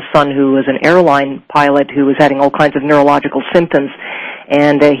Minneapolis who has a son who was an airline pilot who was having all kinds of neurological symptoms,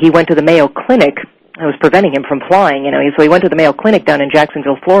 and he went to the Mayo Clinic was preventing him from flying, So he went to the Mayo Clinic down in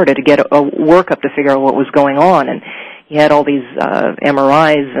Jacksonville, Florida to get a workup to figure out what was going on. And he had all these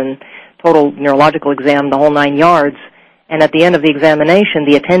MRIs and total neurological exam, the whole 9 yards. And at the end of the examination,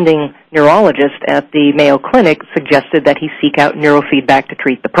 the attending neurologist at the Mayo Clinic suggested that he seek out neurofeedback to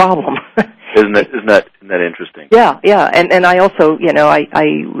treat the problem. Isn't that interesting? Yeah. And I also, I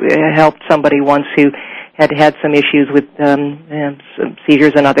helped somebody once who had some issues with some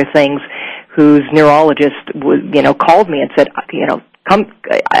seizures and other things, whose neurologist called me and said, come,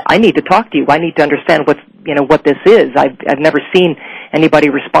 I need to talk to you. I need to understand what this is. I've never seen anybody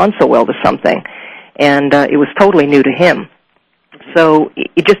respond so well to something, and it was totally new to him. So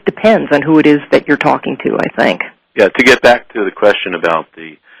it just depends on who it is that you're talking to, I think. Yeah. To get back to the question about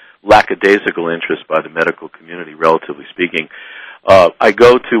the lackadaisical interest by the medical community, relatively speaking, I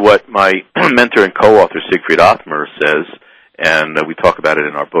go to what my mentor and co-author Siegfried Othmer says, and we talk about it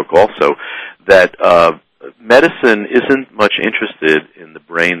in our book also, that medicine isn't much interested in the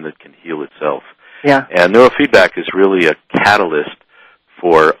brain that can heal itself. Yeah. And neurofeedback is really a catalyst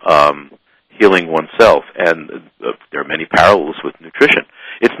for healing oneself, and there are many parallels with nutrition.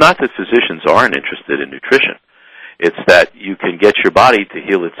 It's not that physicians aren't interested in nutrition. It's that you can get your body to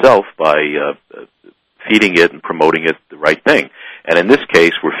heal itself by feeding it and promoting it the right thing. And in this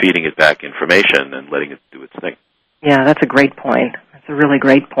case, we're feeding it back information and letting it do its thing. Yeah, that's a great point. That's a really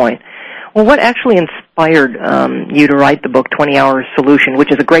great point. Well, what actually inspired you to write the book 20 Hour Solution,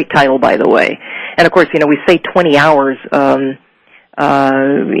 which is a great title, by the way? And, of course, we say 20 hours, of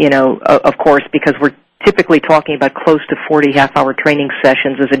course, because we're typically talking about close to 40 half-hour training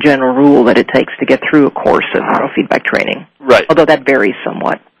sessions as a general rule that it takes to get through a course of neurofeedback training. Right. Although that varies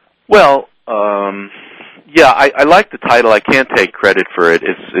somewhat. Well, I like the title. I can't take credit for it.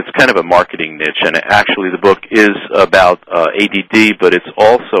 It's kind of a marketing niche, and actually the book is about ADD, but it's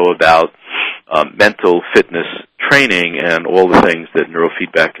also about mental fitness training and all the things that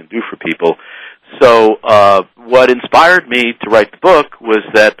neurofeedback can do for people. So what inspired me to write the book was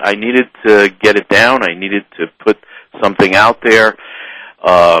that I needed to get it down. I needed to put something out there.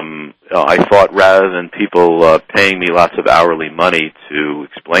 I thought rather than people paying me lots of hourly money to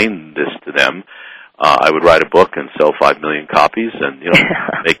explain this to them, I would write a book and sell 5 million copies and,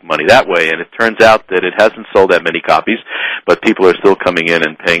 make money that way. And it turns out that it hasn't sold that many copies, but people are still coming in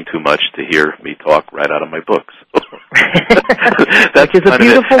and paying too much to hear me talk right out of my books. Which is a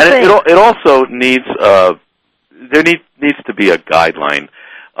beautiful thing. And it also needs, there needs to be a guideline.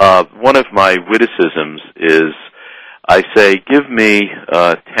 One of my witticisms is I say, give me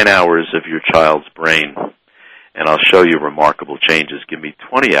 10 hours of your child's brain, and I'll show you remarkable changes. Give me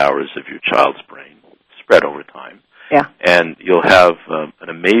 20 hours of your child's brain, spread over time, and you'll have an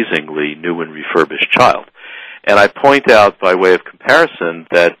amazingly new and refurbished child. And I point out, by way of comparison,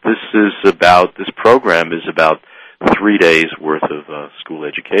 that this program is about 3 days worth of school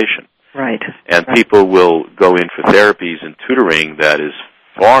education. Right. And people will go in for therapies and tutoring that is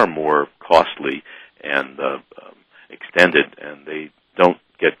far more costly and extended, and they don't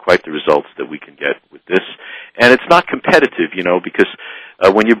get quite the results that we can get with this. And it's not competitive, because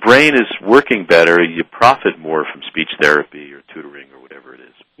when your brain is working better, you profit more from speech therapy or tutoring or whatever it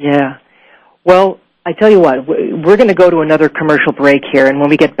is. Yeah. Well, I tell you what, we're going to go to another commercial break here, and when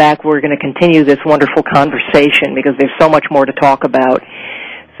we get back, we're going to continue this wonderful conversation because there's so much more to talk about.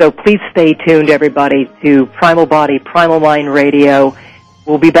 So please stay tuned, everybody, to Primal Body, Primal Mind Radio.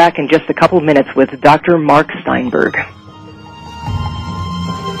 We'll be back in just a couple of minutes with Dr. Mark Steinberg.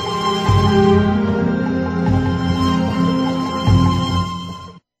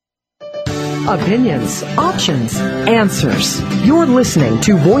 Opinions, options, answers. You're listening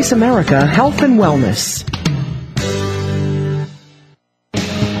to Voice America Health and Wellness.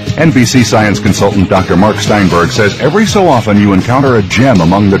 NBC science consultant Dr. Mark Steinberg says every so often you encounter a gem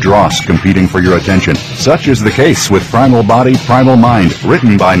among the dross competing for your attention. Such is the case with Primal Body, Primal Mind,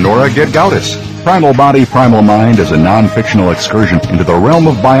 written by Nora Gedgaudas. Primal Body, Primal Mind is a non-fictional excursion into the realm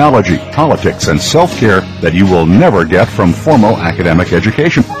of biology, politics, and self-care that you will never get from formal academic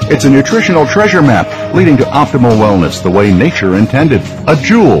education. It's a nutritional treasure map leading to optimal wellness the way nature intended. A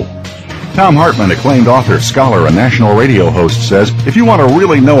jewel. Tom Hartman, acclaimed author, scholar, and national radio host, says, if you want to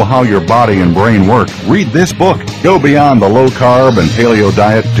really know how your body and brain work, read this book. Go beyond the low-carb and paleo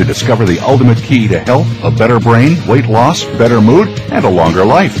diet to discover the ultimate key to health, a better brain, weight loss, better mood, and a longer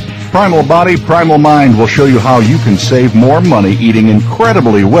life. Primal Body, Primal Mind will show you how you can save more money eating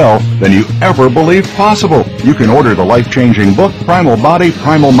incredibly well than you ever believed possible. You can order the life-changing book, Primal Body,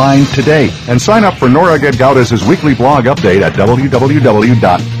 Primal Mind, today. And sign up for Nora Gedgaudas' weekly blog update at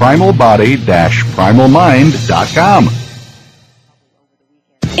www.primalbody-primalmind.com.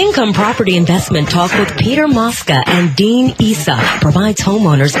 Income Property Investment Talk with Peter Mosca and Dean Issa provides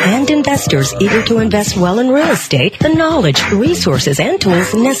homeowners and investors eager to invest well in real estate the knowledge, resources, and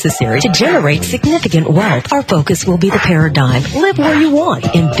tools necessary to generate significant wealth. Our focus will be the paradigm. Live where you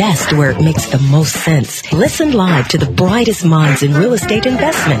want. Invest where it makes the most sense. Listen live to the brightest minds in real estate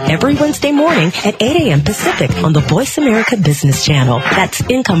investment every Wednesday morning at 8 a.m. Pacific on the Voice America Business Channel. That's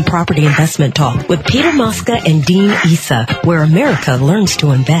Income Property Investment Talk with Peter Mosca and Dean Issa, where America learns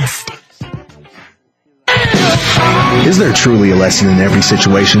to invest. Is there truly a lesson in every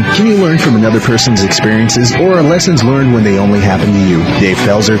situation? Can you learn from another person's experiences, or are lessons learned when they only happen to you? Dave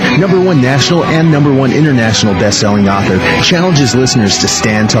Pelzer, #1 national and #1 international best-selling author, challenges listeners to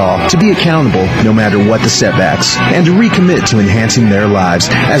stand tall, to be accountable no matter what the setbacks, and to recommit to enhancing their lives,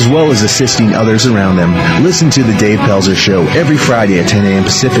 as well as assisting others around them. Listen to The Dave Pelzer Show every Friday at 10 a.m.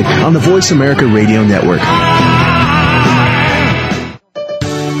 Pacific on the Voice America Radio Network.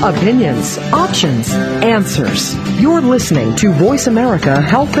 Opinions, options, answers. You're listening to Voice America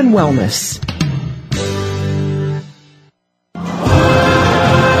Health and Wellness.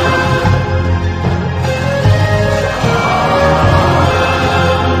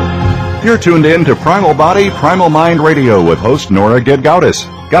 You're tuned in to Primal Body, Primal Mind Radio with host Nora Gedgaudas.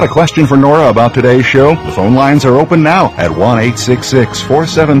 Got a question for Nora about today's show? The phone lines are open now at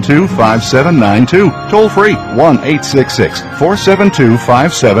 1-866-472-5792. Toll free,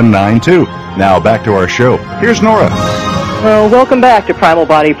 1-866-472-5792. Now back to our show. Here's Nora. Well, welcome back to Primal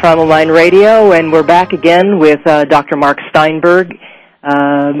Body, Primal Mind Radio, and we're back again with Dr. Mark Steinberg.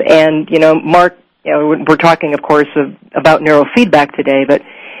 And, Mark, we're talking, of course, about neurofeedback today, but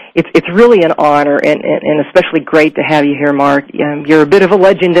it's really an honor and especially great to have you here, Mark. You're a bit of a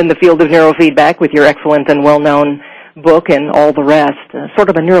legend in the field of neurofeedback with your excellent and well-known book and all the rest, sort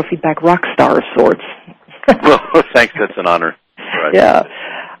of a neurofeedback rock star of sorts. Well, thanks. That's an honor. Right. Yeah.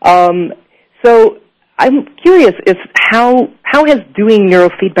 So I'm curious, how has doing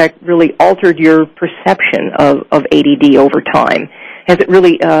neurofeedback really altered your perception of ADD over time? Has it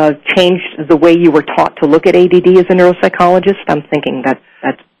really changed the way you were taught to look at ADD as a neuropsychologist? I'm thinking that's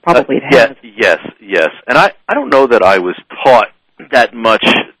probably it has. Yes. And I don't know that I was taught that much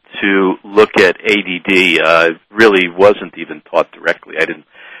to look at ADD. I really wasn't even taught directly. I didn't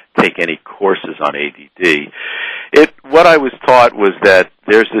take any courses on ADD. What I was taught was that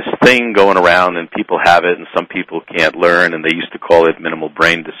there's this thing going around and people have it and some people can't learn, and they used to call it minimal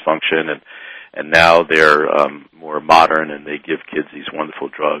brain dysfunction, and now they're more modern and they give kids these wonderful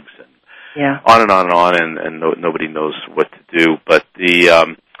drugs and on and on and on, and nobody knows what to do. But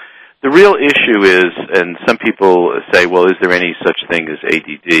the real issue is, and some people say, well, is there any such thing as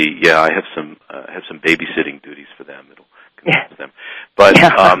ADD? Yeah, I have some babysitting duties for them. It'll convince them. But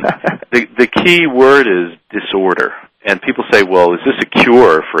the key word is disorder. And people say, well, is this a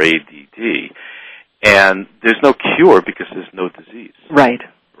cure for ADD? And there's no cure because there's no disease. Right.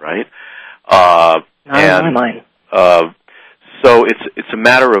 Not in my mind. So it's a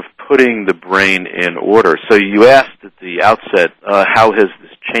matter of putting the brain in order. So you asked at the outset, how has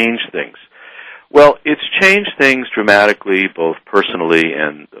this changed things? Well, it's changed things dramatically, both personally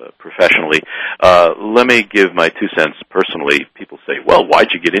and professionally. Let me give my 2 cents personally. People say, well,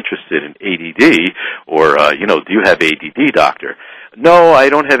 why'd you get interested in ADD? Or, do you have ADD, doctor? No, I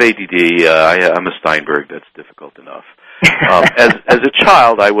don't have ADD. I'm a Steinberg. That's difficult enough. As a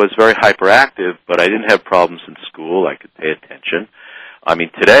child, I was very hyperactive, but I didn't have problems in school. I could pay attention. I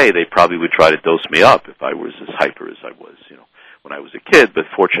mean, today they probably would try to dose me up if I was as hyper as I was, when I was a kid. But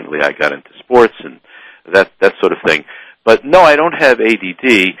fortunately, I got into sports and that sort of thing. But no, I don't have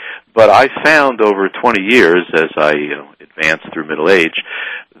ADD. But I found over 20 years, as I advanced through middle age,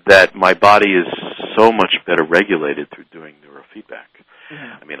 that my body is so much better regulated through doing neurofeedback.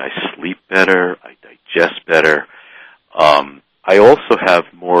 Mm-hmm. I mean, I sleep better, I digest better. I also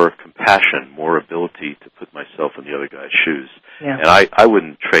have more compassion, more ability to put myself in the other guy's shoes. Yeah. And I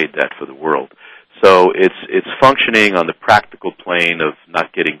wouldn't trade that for the world. So it's functioning on the practical plane of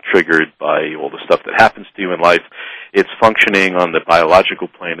not getting triggered by all the stuff that happens to you in life. It's functioning on the biological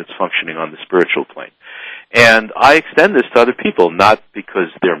plane. It's functioning on the spiritual plane. And I extend this to other people, not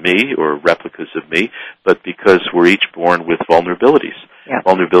because they're me or replicas of me, but because we're each born with vulnerabilities. Yeah.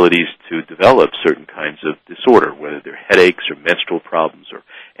 Vulnerabilities to develop certain kinds of disorder, whether they're headaches or menstrual problems or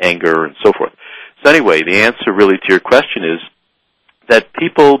anger and so forth. So anyway, the answer really to your question is that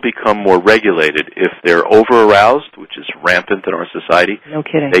people become more regulated if they're over-aroused, which is rampant in our society. No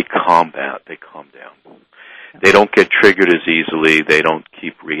kidding. They calm down. They don't get triggered as easily. They don't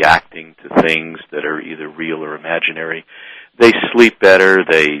keep reacting to things that are either real or imaginary. They sleep better.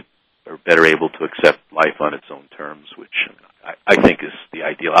 They are better able to accept life on its own terms, which I think is the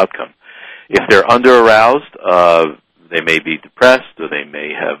ideal outcome. If they're under-aroused, they may be depressed, or they may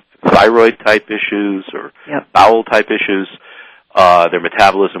have thyroid-type issues or bowel-type issues. Their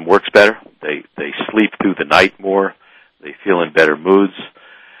metabolism works better. They sleep through the night more. They feel in better moods.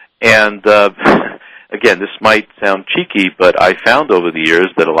 And again, this might sound cheeky, but I found over the years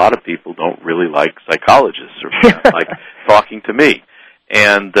that a lot of people don't really like psychologists or like talking to me.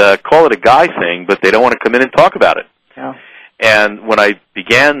 And call it a guy thing, but they don't want to come in and talk about it. Yeah. And when I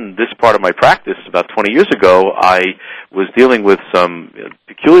began this part of my practice about 20 years ago, I was dealing with some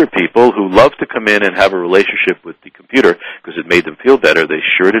peculiar people who loved to come in and have a relationship with the computer because it made them feel better. They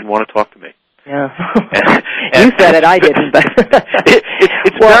sure didn't want to talk to me. Yeah. You said it, I didn't. But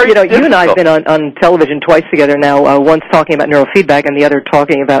it's well, very difficult. You and I have been on television twice together now, once talking about neurofeedback and the other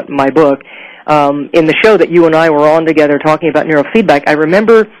talking about my book. In the show that you and I were on together talking about neurofeedback, I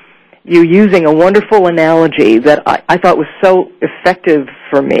remember you using a wonderful analogy that I thought was so effective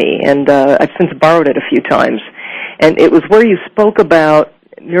for me, and I've since borrowed it a few times. And it was where you spoke about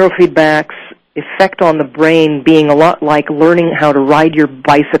neurofeedback's effect on the brain being a lot like learning how to ride your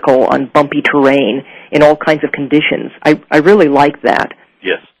bicycle on bumpy terrain in all kinds of conditions. I really like that.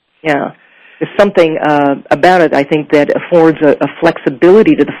 Yes. Yeah. There's something about it, I think, that affords a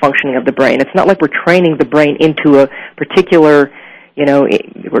flexibility to the functioning of the brain. It's not like we're training the brain into a particular,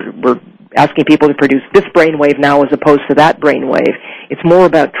 we're asking people to produce this brainwave now as opposed to that brainwave. It's more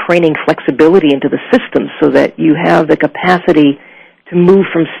about training flexibility into the system so that you have the capacity to move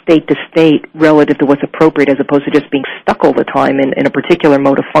from state to state relative to what's appropriate as opposed to just being stuck all the time in a particular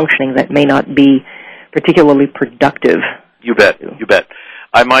mode of functioning that may not be particularly productive. You bet. You bet.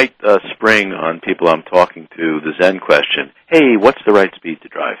 I might spring on people I'm talking to the Zen question, hey, what's the right speed to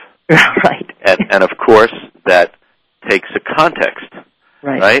drive? Right. And of course, that takes a context,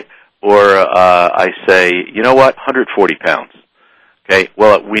 right? Or I say, you know what, 140 pounds. Okay,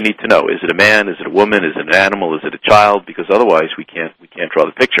 well, we need to know, is it a man, is it a woman, is it an animal, is it a child? Because otherwise we can't draw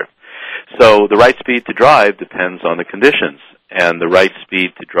the picture. So the right speed to drive depends on the conditions, and the right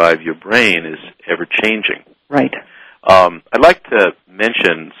speed to drive your brain is ever-changing. Right. I'd like to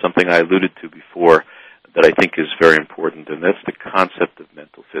mention something I alluded to before that I think is very important, and that's the concept of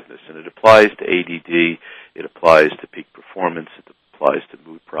mental fitness. And it applies to ADD, it applies to peak performance, it applies to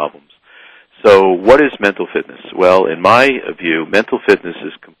mood problems. So what is mental fitness? Well, in my view, mental fitness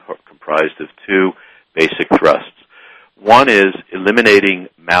is comprised of two basic thrusts. One is eliminating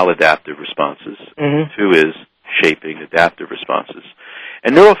maladaptive responses. Mm-hmm. Two is shaping adaptive responses.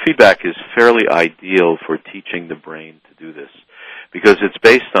 And neurofeedback is fairly ideal for teaching the brain to do this because it's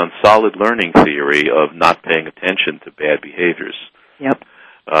based on solid learning theory of not paying attention to bad behaviors. Yep.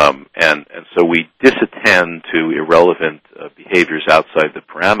 And so we disattend to irrelevant behaviors outside the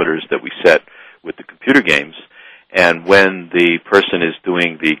parameters that we set with the computer games. And when the person is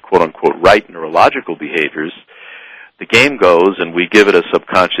doing the quote-unquote right neurological behaviors, the game goes and we give it a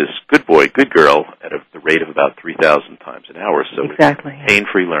subconscious good boy, good girl at the rate of about 3,000 times an hour. So exactly. It's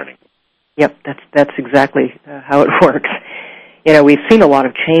pain-free learning. Yep, that's exactly how it works. We've seen a lot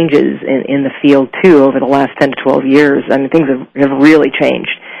of changes in the field, too, over the last 10 to 12 years. I mean, things have really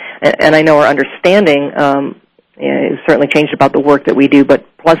changed. And I know our understanding has certainly changed about the work that we do, but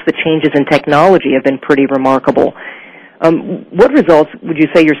plus the changes in technology have been pretty remarkable. What results would you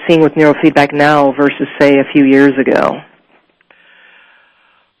say you're seeing with neurofeedback now versus, say, a few years ago?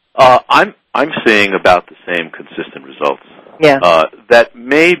 I'm seeing about the same consistent results. Yeah. That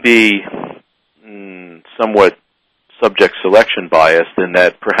may be somewhat subject selection biased in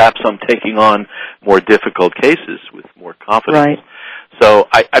that perhaps I'm taking on more difficult cases with more confidence. Right. So,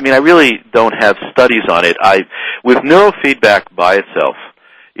 I really don't have studies on it. With neurofeedback by itself,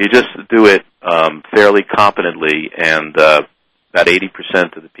 you just do it fairly competently, and about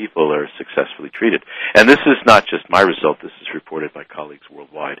 80% of the people are successfully treated. And this is not just my result. This is reported by colleagues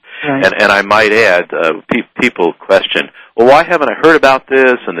worldwide. Right. And I might add, people question, well, why haven't I heard about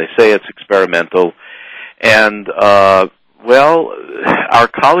this? And they say it's experimental. And, our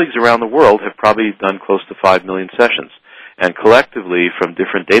colleagues around the world have probably done close to 5 million sessions. And collectively, from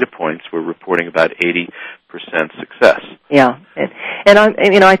different data points, we're reporting about 80% success. Yeah. And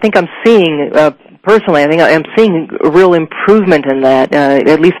I think I'm seeing, personally, I think I'm seeing a real improvement in that,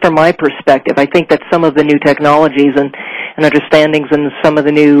 at least from my perspective. I think that some of the new technologies and understandings and some of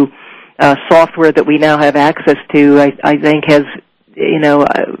the new software that we now have access to, I think has,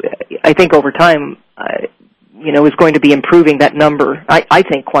 I think over time, is going to be improving that number, I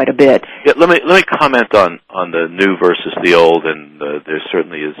think, quite a bit. Yeah, let me comment on the new versus the old, and there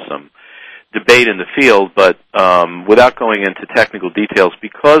certainly is some debate in the field, but without going into technical details,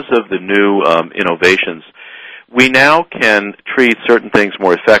 because of the new innovations, we now can treat certain things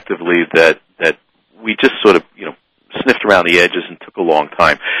more effectively that we just sort of, sniffed around the edges and took a long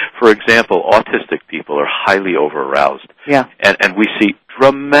time. For example, autistic people are highly over-aroused. Yeah. And we see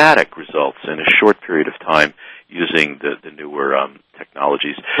dramatic results in a short period of time using the newer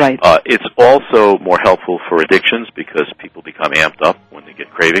technologies. Right. It's also more helpful for addictions because people become amped up when they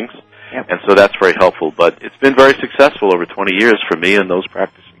get cravings. Yep. And so that's very helpful. But it's been very successful over 20 years for me and those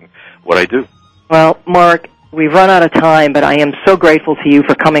practicing what I do. Well, Mark, we've run out of time, but I am so grateful to you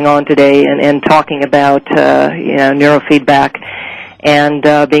for coming on today and talking about neurofeedback and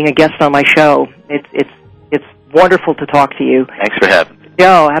being a guest on my show. It's wonderful to talk to you. Thanks for having me.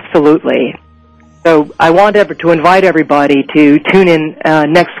 Yeah, absolutely. So I want to invite everybody to tune in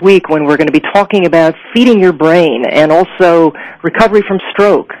next week when we're going to be talking about feeding your brain and also recovery from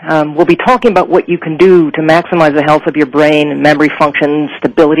stroke. We'll be talking about what you can do to maximize the health of your brain, memory function,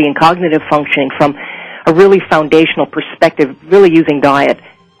 stability, and cognitive functioning from a really foundational perspective, really using diet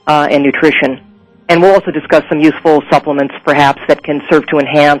and nutrition. And we'll also discuss some useful supplements, perhaps, that can serve to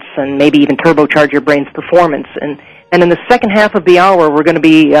enhance and maybe even turbocharge your brain's performance. And in the second half of the hour, we're going to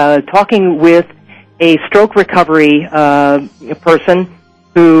be talking with a stroke recovery person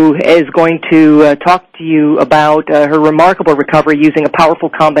who is going to talk to you about her remarkable recovery using a powerful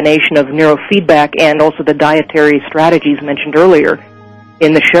combination of neurofeedback and also the dietary strategies mentioned earlier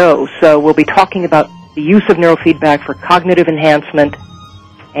in the show. So we'll be talking about the use of neurofeedback for cognitive enhancement,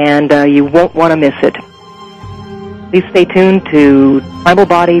 and you won't want to miss it. Please stay tuned to Primal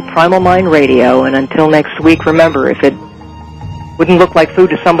Body, Primal Mind Radio, and until next week, remember, if it wouldn't look like food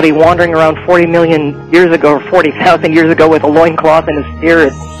to somebody wandering around 40 million years ago or 40,000 years ago with a loincloth in his ear,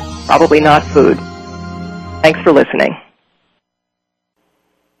 it's probably not food. Thanks for listening.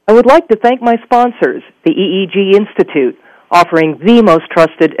 I would like to thank my sponsors, the EEG Institute, offering the most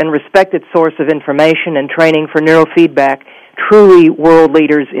trusted and respected source of information and training for neurofeedback, truly world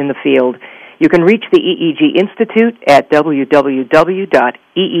leaders in the field. You can reach the EEG Institute at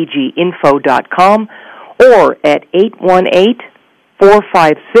www.eeginfo.com or at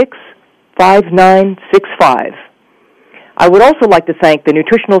 818-456-5965. I would also like to thank the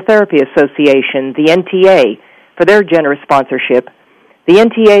Nutritional Therapy Association, the NTA, for their generous sponsorship. The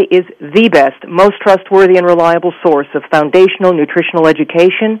NTA is the best, most trustworthy and reliable source of foundational nutritional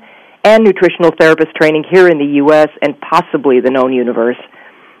education and nutritional therapist training here in the U.S. and possibly the known universe.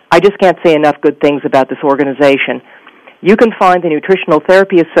 I just can't say enough good things about this organization. You can find the Nutritional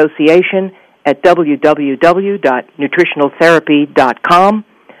Therapy Association at www.nutritionaltherapy.com,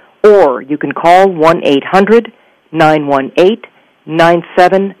 or you can call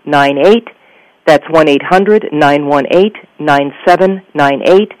 1-800-918-9798. That's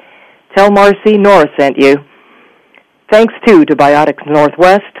 1-800-918-9798. Tell Marcy Nora sent you. Thanks, too, to Biotics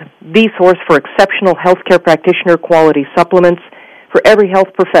Northwest, the source for exceptional healthcare practitioner quality supplements for every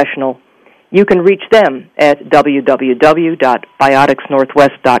health professional. You can reach them at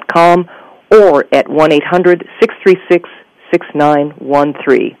www.bioticsnorthwest.com or at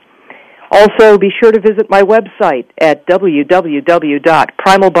 1-800-636-6913. Also, be sure to visit my website at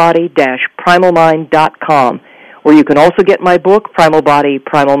www.primalbody-primalmind.com, where you can also get my book, Primal Body,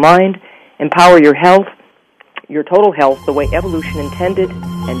 Primal Mind, Empower Your Health, Your Total Health, the way evolution intended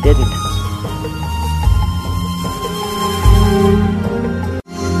and didn't.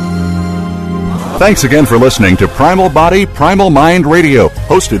 Thanks again for listening to Primal Body, Primal Mind Radio,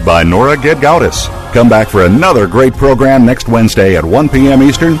 hosted by Nora Gedgaudas. Come back for another great program next Wednesday at 1 p.m.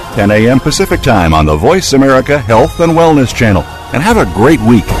 Eastern, 10 a.m. Pacific Time on the Voice America Health and Wellness Channel. And have a great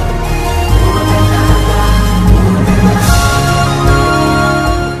week.